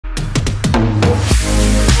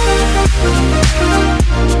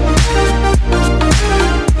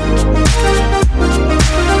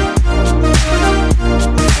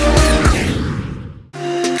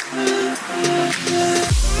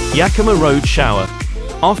Yakima Road Shower.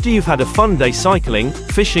 After you've had a fun day cycling,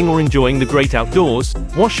 fishing or enjoying the great outdoors,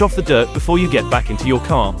 wash off the dirt before you get back into your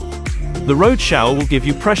car. The road shower will give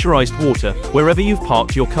you pressurized water wherever you've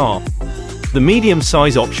parked your car. The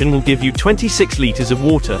medium-size option will give you 26 liters of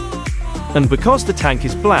water. And because the tank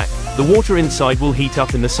is black, the water inside will heat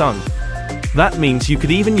up in the sun. That means you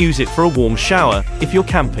could even use it for a warm shower if you're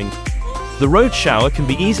camping. The road shower can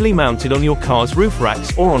be easily mounted on your car's roof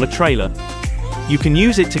racks or on a trailer. You can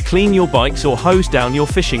use it to clean your bikes or hose down your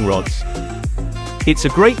fishing rods. It's a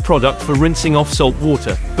great product for rinsing off salt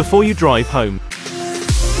water before you drive home.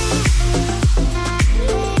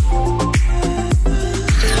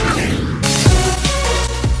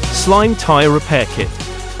 Slime Tire Repair Kit.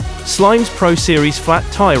 Slime's Pro Series Flat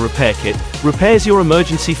Tire Repair Kit repairs your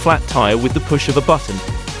emergency flat tire with the push of a button.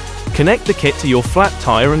 Connect the kit to your flat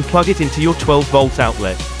tire and plug it into your 12-volt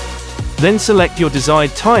outlet. Then select your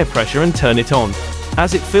desired tire pressure and turn it on.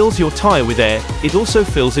 As it fills your tire with air, it also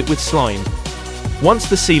fills it with slime. Once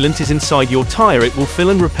the sealant is inside your tire, it will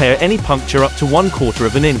fill and repair any puncture up to 1/4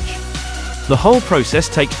 of an inch. The whole process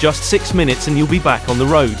takes just 6 minutes and you'll be back on the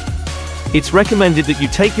road. It's recommended that you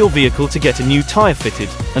take your vehicle to get a new tire fitted,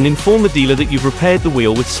 and inform the dealer that you've repaired the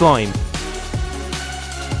wheel with slime.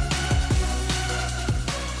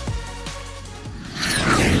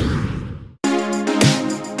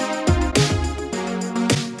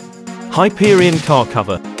 Hyperion Car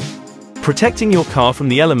Cover. Protecting your car from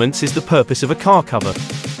the elements is the purpose of a car cover.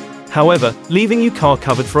 However, leaving your car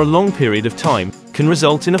covered for a long period of time can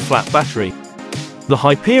result in a flat battery. The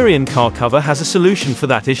Hyperion Car Cover has a solution for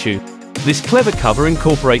that issue. This clever cover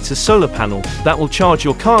incorporates a solar panel that will charge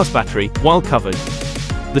your car's battery while covered.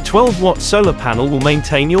 The 12-watt solar panel will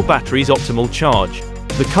maintain your battery's optimal charge.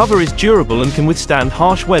 The cover is durable and can withstand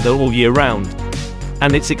harsh weather all year round.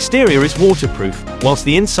 And its exterior is waterproof, whilst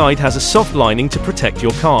the inside has a soft lining to protect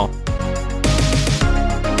your car.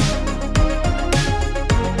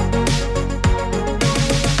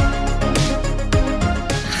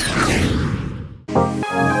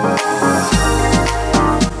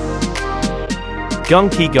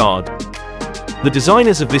 Gunky Guard. The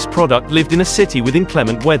designers of this product lived in a city with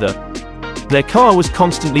inclement weather. Their car was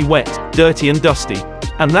constantly wet, dirty and dusty,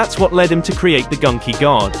 and that's what led them to create the Gunky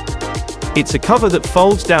Guard. It's a cover that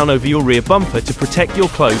folds down over your rear bumper to protect your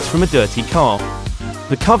clothes from a dirty car.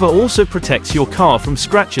 The cover also protects your car from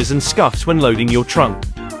scratches and scuffs when loading your trunk.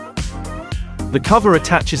 The cover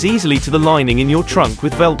attaches easily to the lining in your trunk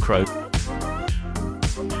with Velcro.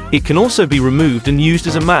 It can also be removed and used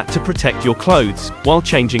as a mat to protect your clothes while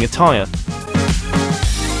changing a tire.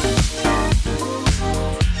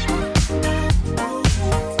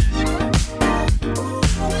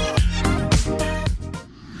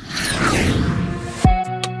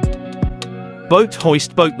 Boat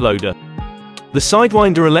Hoist Boat Loader. The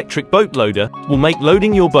Sidewinder electric boat loader will make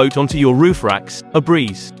loading your boat onto your roof racks a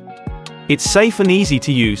breeze. It's safe and easy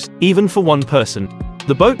to use, even for one person.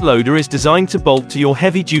 The boat loader is designed to bolt to your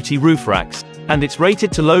heavy-duty roof racks, and it's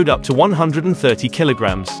rated to load up to 130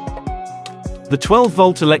 kilograms. The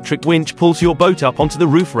 12-volt electric winch pulls your boat up onto the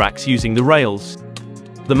roof racks using the rails.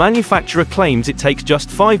 The manufacturer claims it takes just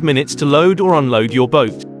 5 minutes to load or unload your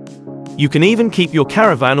boat. You can even keep your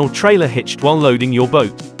caravan or trailer hitched while loading your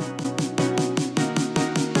boat.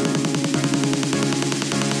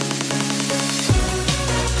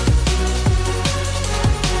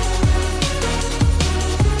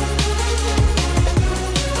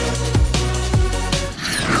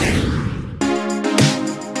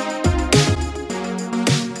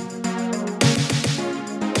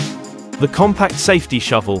 The Compact Safety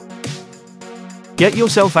Shovel. Get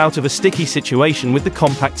yourself out of a sticky situation with the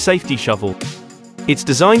Compact Safety Shovel. It's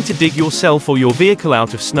designed to dig yourself or your vehicle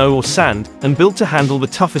out of snow or sand, and built to handle the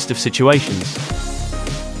toughest of situations.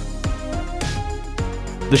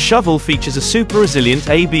 The shovel features a super resilient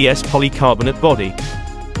ABS polycarbonate body.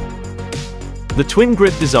 The twin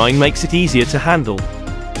grip design makes it easier to handle.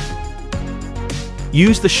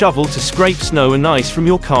 Use the shovel to scrape snow and ice from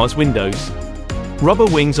your car's windows. Rubber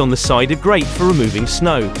wings on the side are great for removing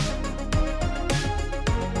snow.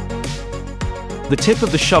 The tip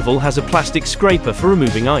of the shovel has a plastic scraper for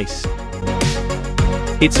removing ice.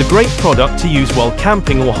 It's a great product to use while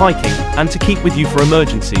camping or hiking, and to keep with you for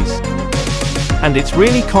emergencies. And it's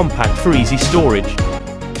really compact for easy storage.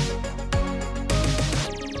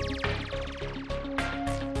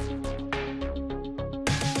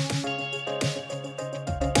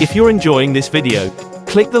 If you're enjoying this video,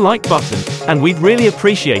 click the like button, and we'd really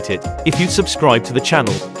appreciate it if you'd subscribe to the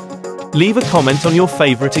channel. Leave a comment on your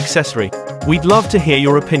favorite accessory. We'd love to hear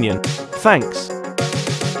your opinion. Thanks.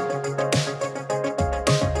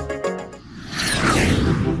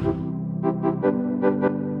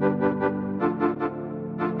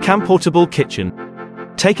 Camportable Kitchen.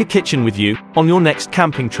 Take a kitchen with you on your next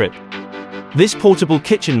camping trip. This portable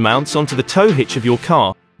kitchen mounts onto the tow hitch of your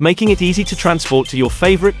car, making it easy to transport to your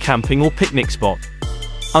favorite camping or picnic spot.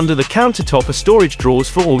 Under the countertop are storage drawers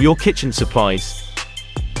for all your kitchen supplies.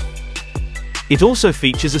 It also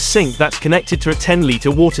features a sink that's connected to a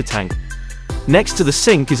 10-liter water tank. Next to the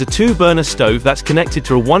sink is a 2-burner stove that's connected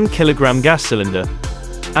to a 1-kilogram gas cylinder.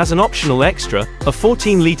 As an optional extra, a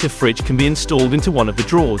 14-liter fridge can be installed into one of the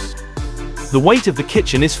drawers. The weight of the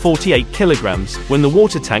kitchen is 48 kilograms when the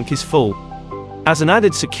water tank is full. As an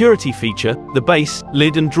added security feature, the base,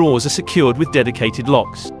 lid and drawers are secured with dedicated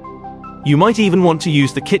locks. You might even want to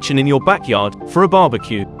use the kitchen in your backyard for a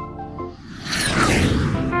barbecue.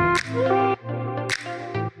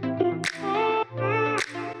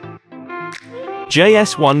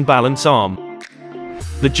 JS1 Balance Arm.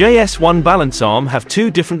 The JS1 Balance Arm have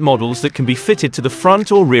two different models that can be fitted to the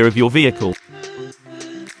front or rear of your vehicle.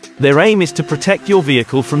 Their aim is to protect your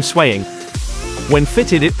vehicle from swaying. When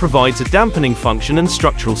fitted, it provides a dampening function and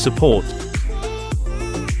structural support.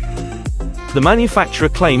 The manufacturer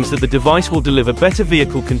claims that the device will deliver better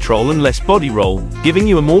vehicle control and less body roll, giving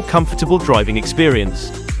you a more comfortable driving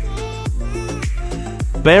experience.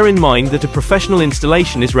 Bear in mind that a professional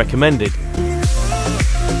installation is recommended.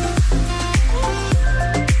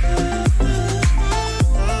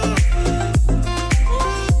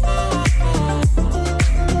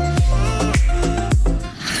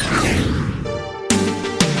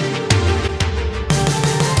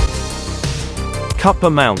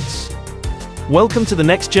 Kupper Mounts. Welcome to the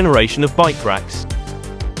next generation of bike racks.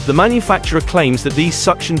 The manufacturer claims that these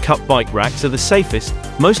suction cup bike racks are the safest,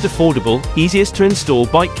 most affordable, easiest to install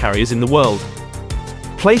bike carriers in the world.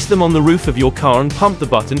 Place them on the roof of your car and pump the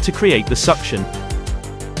button to create the suction.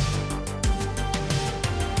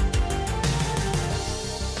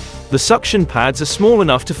 The suction pads are small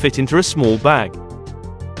enough to fit into a small bag.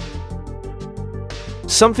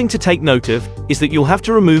 Something to take note of is that you'll have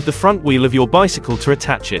to remove the front wheel of your bicycle to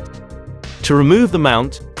attach it. To remove the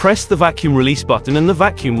mount, press the vacuum release button and the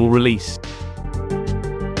vacuum will release.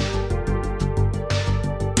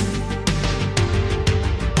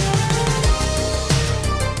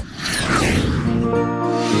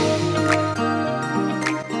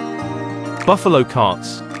 Buffalo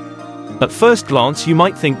carts. At first glance you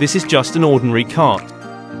might think this is just an ordinary cart.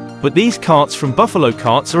 But these carts from Buffalo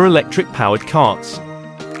Carts are electric-powered carts.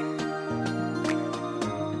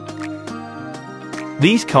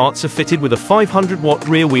 These carts are fitted with a 500-watt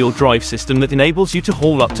rear-wheel drive system that enables you to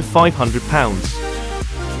haul up to 500 pounds.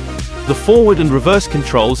 The forward and reverse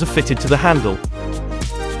controls are fitted to the handle.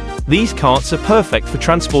 These carts are perfect for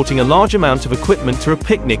transporting a large amount of equipment to a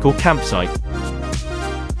picnic or campsite.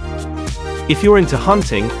 If you're into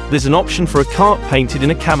hunting, there's an option for a cart painted in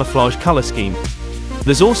a camouflage color scheme.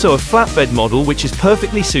 There's also a flatbed model which is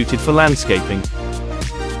perfectly suited for landscaping.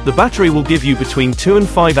 The battery will give you between 2 and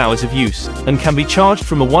 5 hours of use, and can be charged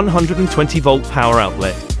from a 120-volt power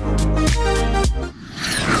outlet.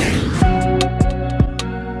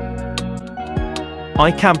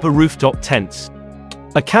 iCamper Rooftop Tents.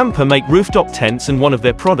 iCamper make rooftop tents and one of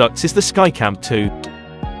their products is the SkyCamp 2.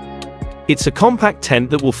 It's a compact tent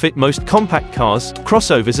that will fit most compact cars,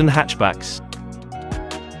 crossovers and hatchbacks.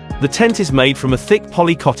 The tent is made from a thick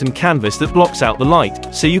poly-cotton canvas that blocks out the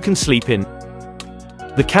light, so you can sleep in.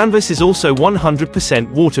 The canvas is also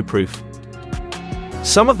 100% waterproof.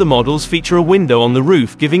 Some of the models feature a window on the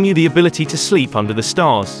roof, giving you the ability to sleep under the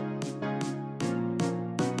stars.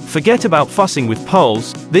 Forget about fussing with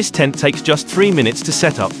poles, this tent takes just 3 minutes to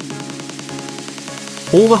set up.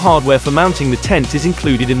 All the hardware for mounting the tent is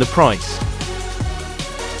included in the price.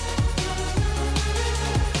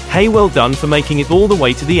 Hey, well done for making it all the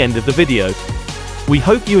way to the end of the video. We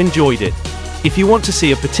hope you enjoyed it. If you want to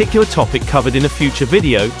see a particular topic covered in a future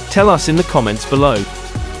video, tell us in the comments below.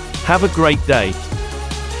 Have a great day.